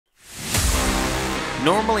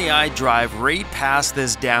Normally I drive right past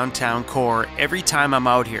this downtown core every time I'm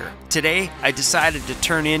out here. Today I decided to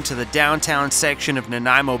turn into the downtown section of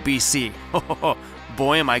Nanaimo BC.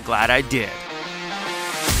 Boy am I glad I did.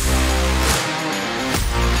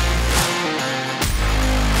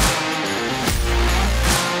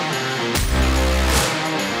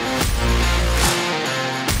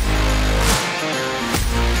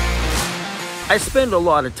 I spend a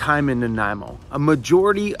lot of time in Nanaimo. A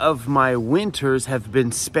majority of my winters have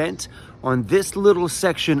been spent on this little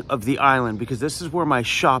section of the island because this is where my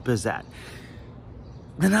shop is at.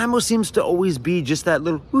 Nanaimo seems to always be just that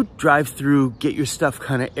little drive through, get your stuff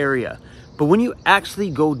kind of area. But when you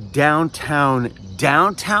actually go downtown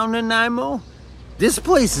Nanaimo, this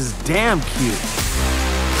place is damn cute.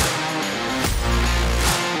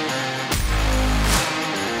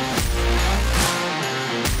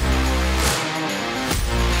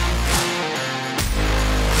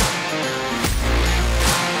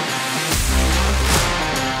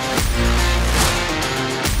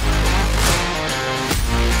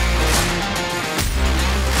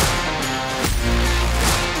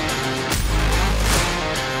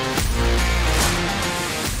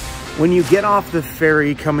 When you get off the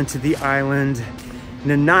ferry coming to the island,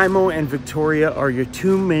 Nanaimo and Victoria are your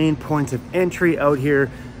two main points of entry out here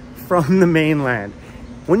from the mainland.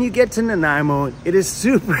 When you get to Nanaimo, it is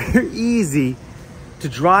super easy to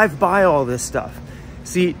drive by all this stuff.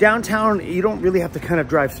 See, downtown, you don't really have to kind of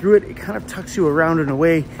drive through it. It kind of tucks you around in a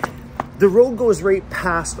way. The road goes right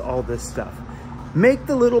past all this stuff. Make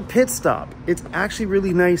the little pit stop. It's actually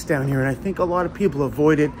really nice down here, and I think a lot of people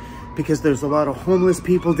avoid it because there's a lot of homeless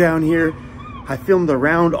people down here. I filmed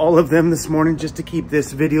around all of them this morning just to keep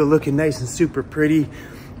this video looking nice and super pretty.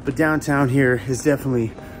 But downtown here is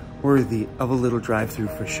definitely worthy of a little drive through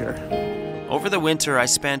for sure. Over the winter, I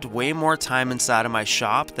spent way more time inside of my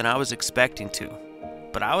shop than I was expecting to.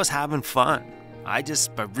 But I was having fun. I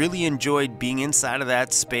really enjoyed being inside of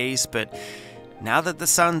that space, but now that the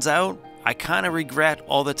sun's out, I kind of regret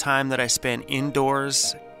all the time that I spent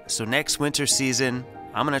indoors. So next winter season,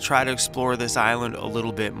 I'm gonna try to explore this island a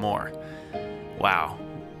little bit more. Wow,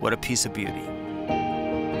 what a piece of beauty.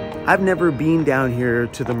 I've never been down here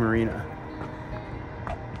to the marina.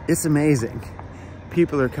 It's amazing.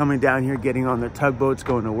 People are coming down here, getting on their tugboats,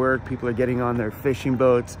 going to work. People are getting on their fishing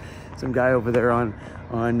boats. Some guy over there on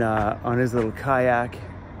his little kayak.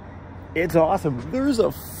 It's awesome. There's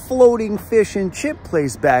a floating fish and chip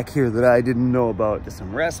place back here that I didn't know about. There's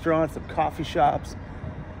some restaurants, some coffee shops,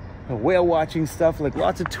 whale watching stuff, like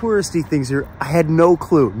lots of touristy things here. I had no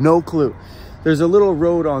clue. There's a little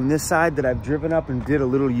road on this side that I've driven up and did a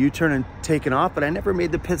little U-turn and taken off, but I never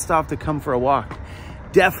made the pit stop to come for a walk.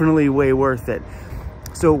 Definitely way worth it.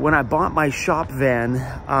 So when I bought my shop van,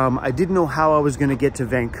 I didn't know how I was gonna get to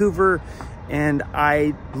Vancouver, and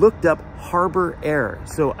I looked up Harbor Air.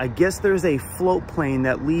 So I guess there's a float plane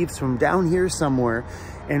that leaves from down here somewhere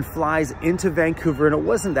and flies into Vancouver, and it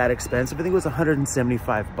wasn't that expensive. I think it was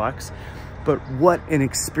 175 bucks, but what an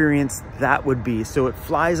experience that would be. So it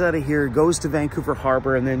flies out of here, goes to Vancouver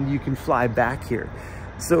Harbor, and then you can fly back here.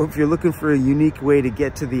 So if you're looking for a unique way to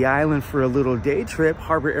get to the island for a little day trip,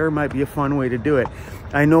 Harbor Air might be a fun way to do it.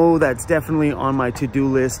 I know that's definitely on my to-do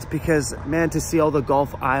list because, man, to see all the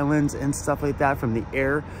Gulf Islands and stuff like that from the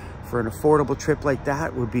air for an affordable trip like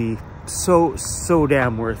that would be so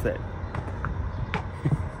damn worth it.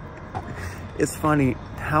 It's funny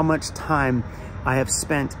how much time I have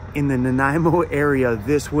spent in the Nanaimo area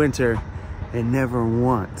this winter, and never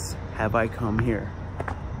once have I come here.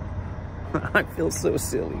 I feel so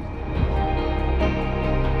silly.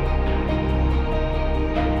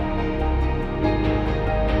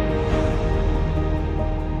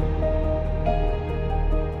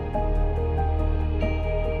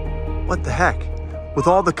 What the heck? With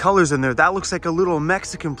all the colors in there, that looks like a little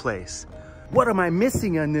Mexican place. What am I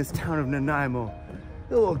missing in this town of Nanaimo?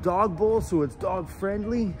 A little dog bowl so it's dog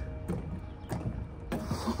friendly.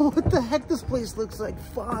 What the heck? This place looks like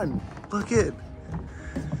fun. Look it.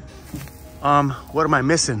 What am I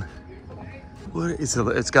missing? What is it?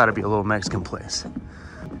 It's gotta be a little Mexican place.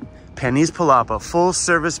 Penny's Palapa, full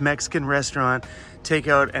service Mexican restaurant,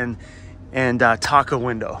 takeout and taco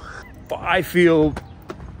window. I feel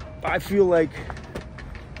like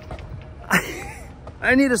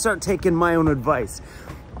I need to start taking my own advice.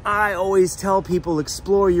 I always tell people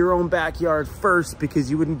explore your own backyard first because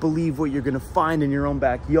you wouldn't believe what you're gonna find in your own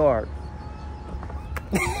backyard.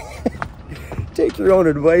 Take your own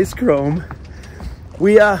advice, Chrome.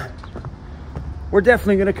 We're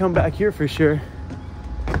definitely gonna come back here for sure.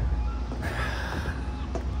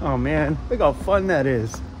 Oh man, look how fun that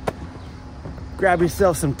is. Grab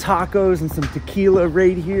yourself some tacos and some tequila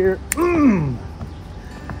right here.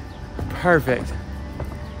 Perfect.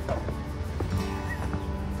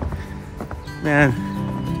 Man,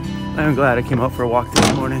 I'm glad I came out for a walk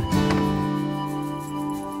this morning.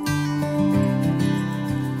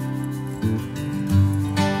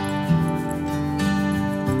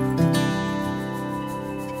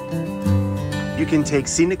 You can take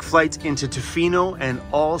scenic flights into Tofino and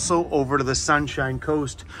also over to the Sunshine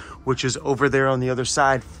Coast, which is over there on the other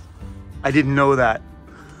side. I didn't know that.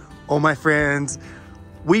 Oh, my friends,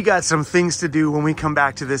 we got some things to do when we come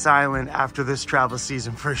back to this island after this travel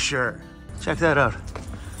season for sure. Check that out.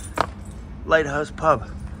 Lighthouse Pub.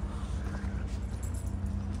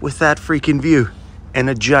 With that freaking view and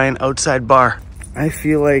a giant outside bar. I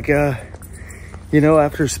feel like, you know,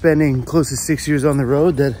 after spending close to 6 years on the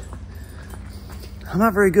road, that I'm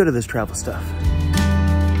not very good at this travel stuff.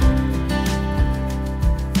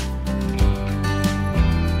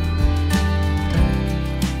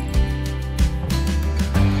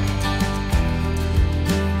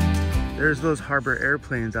 There's those harbor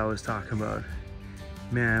airplanes I was talking about.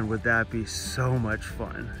 Man, would that be so much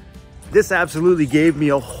fun. This absolutely gave me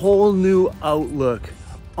a whole new outlook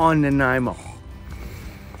on Nanaimo.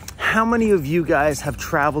 How many of you guys have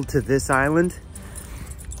traveled to this island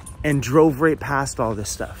and drove right past all this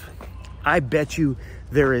stuff? I bet you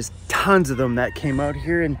there is tons of them that came out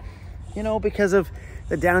here, and you know, because of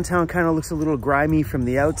the downtown kind of looks a little grimy from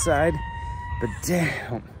the outside, but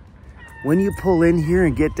damn, when you pull in here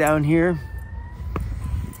and get down here,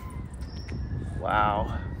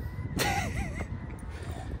 wow.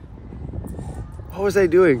 What was I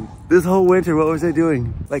doing? This whole winter, what was I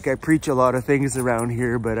doing? Like, I preach a lot of things around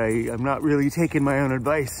here, but I'm not really taking my own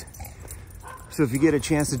advice. So if you get a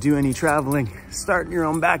chance to do any traveling, start in your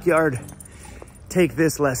own backyard. Take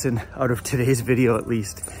this lesson out of today's video at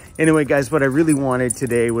least. Anyway, guys, what I really wanted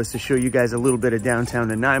today was to show you guys a little bit of downtown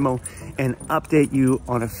Nanaimo and update you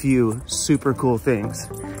on a few super cool things.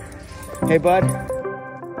 Hey, bud.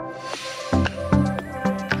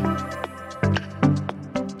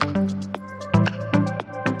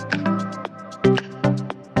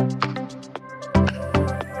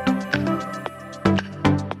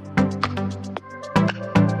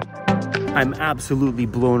 I'm absolutely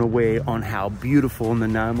blown away on how beautiful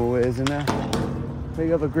Nanaimo is, and they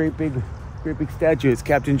have a great big statue. It's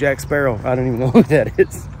Captain Jack Sparrow. I don't even know who that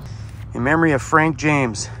is. In memory of Frank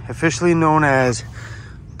James, officially known as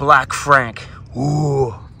Black Frank.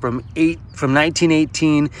 Ooh, from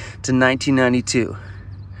 1918 to 1992.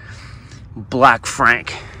 Black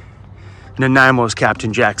Frank, Nanaimo's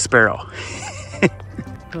Captain Jack Sparrow.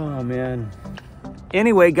 Oh man.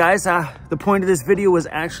 Anyway, guys, the point of this video was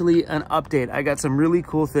actually an update. I got some really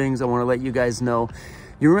cool things I want to let you guys know.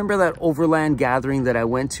 You remember that Overland gathering that I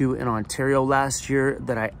went to in Ontario last year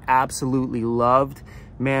that I absolutely loved?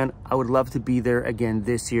 Man, I would love to be there again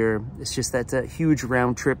this year. It's just that's a huge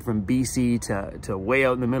round trip from BC to way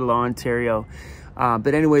out in the middle of Ontario.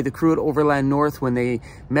 But anyway, the crew at Overland North, when they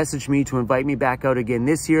messaged me to invite me back out again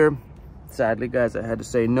this year, sadly, guys, I had to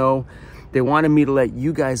say no. They wanted me to let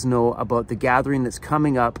you guys know about the gathering that's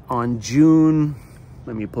coming up on June.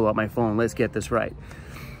 Let me pull out my phone. Let's get this right.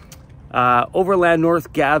 Overland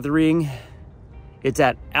North Gathering. It's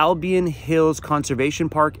at Albion Hills Conservation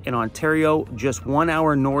Park in Ontario, just 1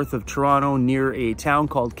 hour north of Toronto, near a town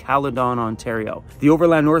called Caledon, Ontario. The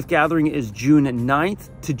Overland North Gathering is June 9th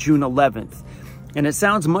to June 11th. And it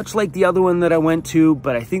sounds much like the other one that I went to,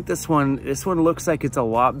 but I think this one looks like it's a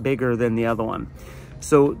lot bigger than the other one.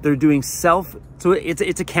 So they're doing so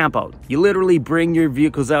it's a camp out. You literally bring your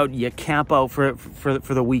vehicles out, you camp out for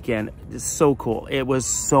the weekend. It's so cool. It was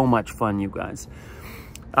so much fun, you guys.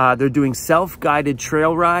 They're doing self-guided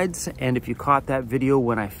trail rides. And if you caught that video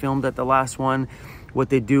when I filmed at the last one, what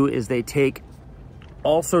they do is they take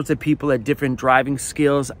all sorts of people at different driving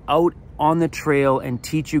skills out on the trail and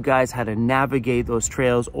teach you guys how to navigate those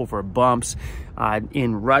trails over bumps,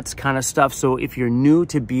 in ruts kind of stuff. So if you're new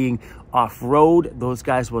to being off-road, those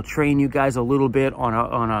guys will train you guys a little bit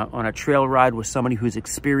on a trail ride with somebody who's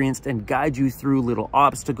experienced and guide you through little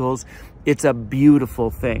obstacles. It's a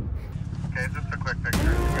beautiful thing. Okay, just a quick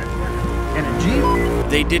picture. And a Jeep.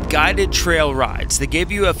 They did guided trail rides. They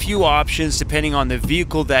gave you a few options depending on the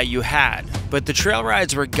vehicle that you had. But the trail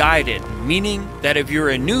rides were guided, meaning that if you're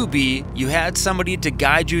a newbie, you had somebody to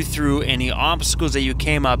guide you through any obstacles that you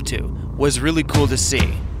came up to. Was really cool to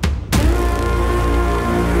see.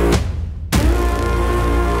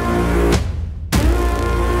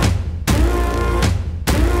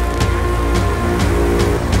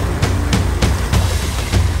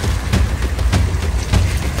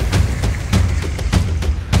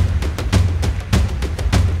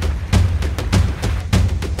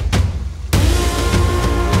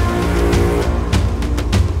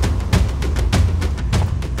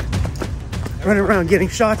 running around getting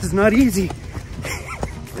shots is not easy.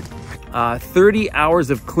 30 hours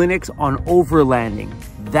of clinics on overlanding.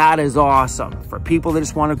 That is awesome. For people that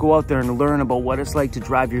just want to go out there and learn about what it's like to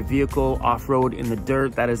drive your vehicle off-road in the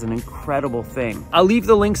dirt, that is an incredible thing. I'll leave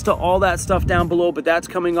the links to all that stuff down below, but that's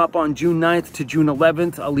coming up on June 9th to June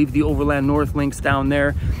 11th. I'll leave the Overland North links down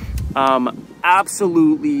there.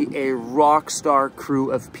 Absolutely a rock star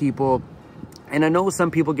crew of people. And I know some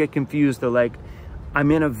people get confused. They're like,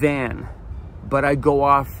 I'm in a van, but I go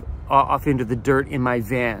off into the dirt in my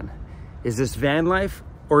van. Is this van life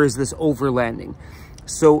or is this overlanding?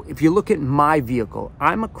 So if you look at my vehicle,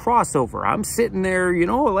 I'm a crossover. I'm sitting there, you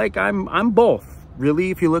know, like I'm both.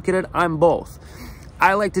 Really, if you look at it, I'm both.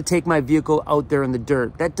 I like to take my vehicle out there in the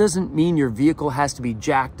dirt. That doesn't mean your vehicle has to be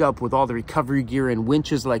jacked up with all the recovery gear and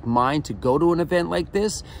winches like mine to go to an event like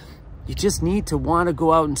this. You just need to want to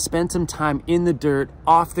go out and spend some time in the dirt,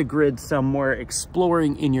 off the grid somewhere,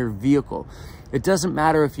 exploring in your vehicle. It doesn't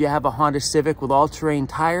matter if you have a Honda Civic with all-terrain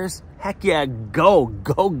tires. Heck yeah, go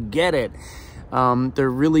get it. They're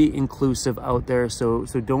really inclusive out there, so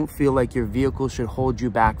don't feel like your vehicle should hold you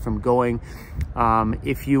back from going.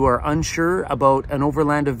 If you are unsure about an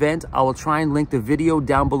overland event, I will try and link the video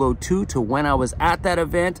down below too to when I was at that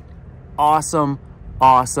event. Awesome,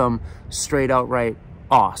 awesome, straight out right,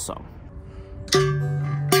 awesome.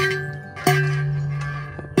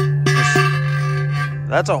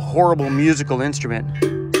 That's a horrible musical instrument.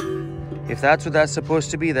 If that's what that's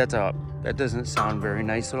supposed to be, that doesn't sound very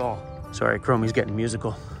nice at all. Sorry, Chromie's getting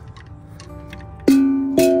musical. How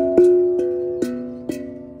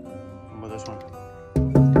about this one?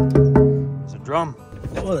 It's a drum.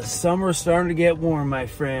 Well, the summer's starting to get warm, my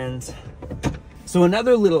friends. So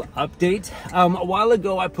another little update. A while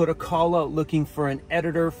ago, I put a call out looking for an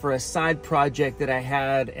editor for a side project that I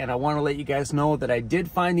had, and I want to let you guys know that I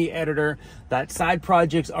did find the editor. That side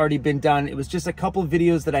project's already been done. It was just a couple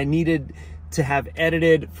videos that I needed to have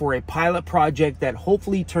edited for a pilot project that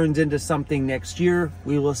hopefully turns into something next year.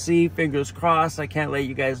 We will see, fingers crossed. I can't let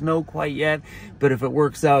you guys know quite yet, but if it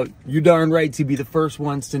works out, you darn right to be the first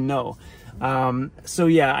ones to know. So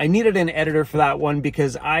yeah, I needed an editor for that one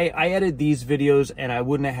because I edited these videos and I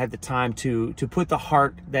wouldn't have had the time to put the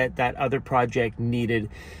heart that other project needed.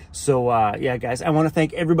 So yeah, guys, I want to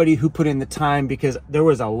thank everybody who put in the time because there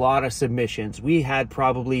was a lot of submissions. We had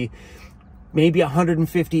probably maybe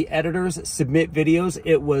 150 editors submit videos.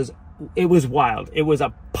 It was wild. It was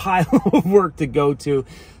a pile of work to go to.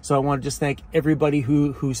 So I want to just thank everybody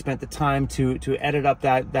who spent the time to edit up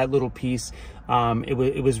that little piece.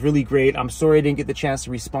 It was really great. I'm sorry I didn't get the chance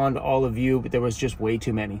to respond to all of you, but there was just way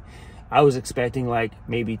too many. I was expecting like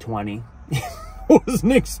maybe 20.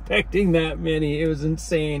 Wasn't expecting that many. It was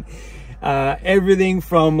insane. Everything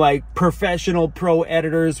from like professional pro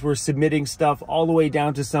editors were submitting stuff all the way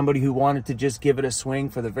down to somebody who wanted to just give it a swing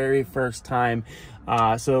for the very first time.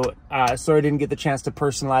 Sorry I didn't get the chance to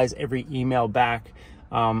personalize every email back.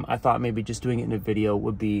 I thought maybe just doing it in a video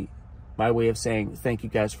would be my way of saying thank you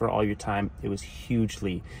guys for all your time. It was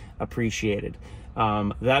hugely appreciated.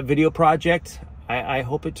 That video project, I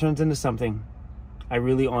hope it turns into something. I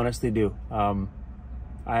really honestly do.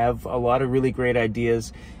 I have a lot of really great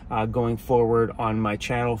ideas going forward on my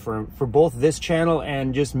channel for both this channel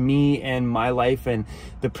and just me and my life and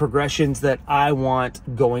the progressions that I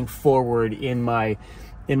want going forward in my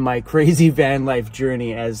crazy van life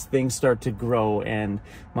journey as things start to grow and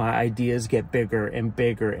my ideas get bigger and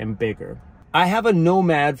bigger and bigger. I have a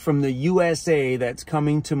Nomad from the USA that's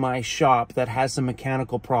coming to my shop that has some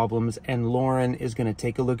mechanical problems, and Lauren is going to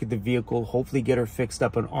take a look at the vehicle, hopefully get her fixed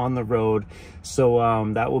up and on the road. So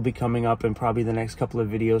that will be coming up in probably the next couple of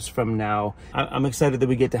videos from now. I'm excited that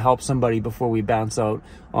we get to help somebody before we bounce out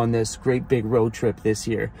on this great big road trip this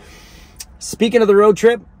year. Speaking of the road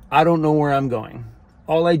trip, I don't know where I'm going.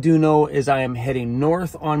 All I do know is I am heading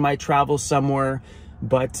north on my travels somewhere.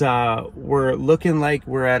 But we're looking like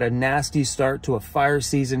we're at a nasty start to a fire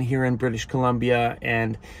season here in British Columbia,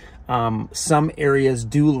 and some areas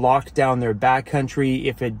do lock down their backcountry.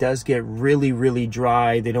 If it does get really, really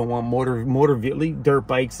dry, they don't want dirt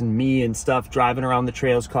bikes and me and stuff driving around the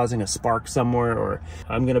trails causing a spark somewhere. Or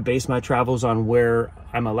I'm going to base my travels on where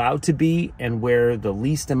I'm allowed to be and where the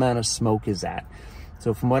least amount of smoke is at.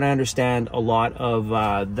 So from what I understand, a lot of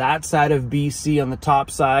that side of BC on the top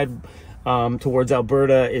side, towards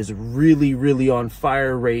Alberta is really, really on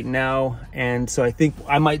fire right now. And so I think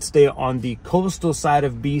I might stay on the coastal side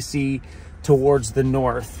of BC towards the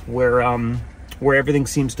north where everything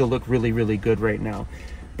seems to look really, really good right now.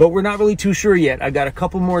 but we're not really too sure yet. I got a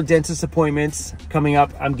couple more dentist appointments coming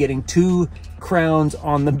up. I'm getting 2 crowns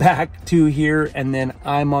on the back, 2 here, and then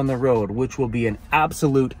I'm on the road, which will be an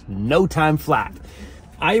absolute no time flat.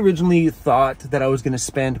 I originally thought that I was going to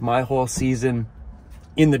spend my whole season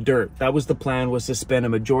in the dirt. That was the plan, was to spend a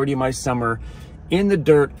majority of my summer in the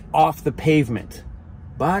dirt off the pavement.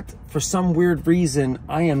 But for some weird reason,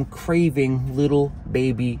 I am craving little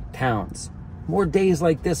baby towns. More days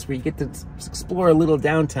like this where you get to explore a little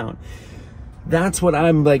downtown. That's what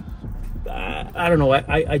I'm like, I don't know,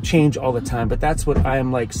 I change all the time, but that's what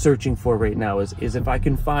I'm like searching for right now is if I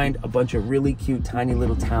can find a bunch of really cute tiny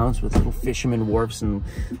little towns with little fisherman wharfs and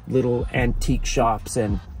little antique shops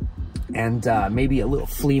and maybe a little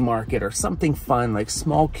flea market or something fun, like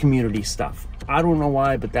small community stuff. I don't know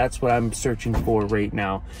why, but that's what I'm searching for right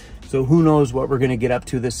now. So who knows what we're going to get up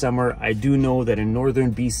to this summer. I do know that in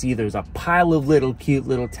northern BC, there's a pile of little cute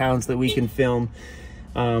little towns that we can film.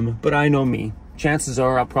 But I know me. Chances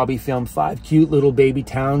are I'll probably film 5 cute little baby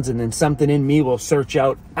towns, and then something in me will search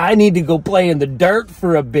out, I need to go play in the dirt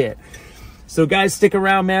for a bit. So guys, stick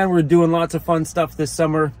around, man. We're doing lots of fun stuff this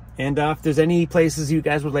summer. And if there's any places you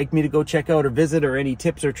guys would like me to go check out or visit, or any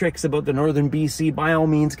tips or tricks about the northern BC, by all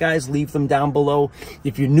means, guys, leave them down below.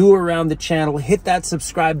 If you're new around the channel, hit that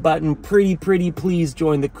subscribe button. Pretty please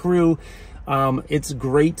join the crew. It's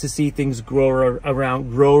great to see things grow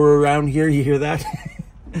around here. You hear that?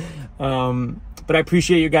 But I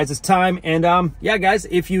appreciate your guys' time. And yeah, guys,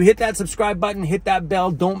 if you hit that subscribe button, hit that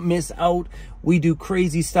bell, don't miss out. We do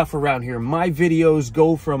crazy stuff around here. My videos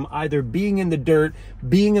go from either being in the dirt,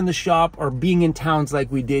 being in the shop, or being in towns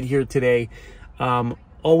like we did here today.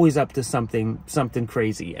 Always up to something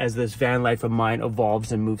crazy as this van life of mine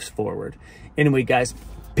evolves and moves forward. Anyway, guys,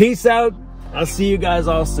 peace out. I'll see you guys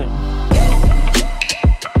all soon.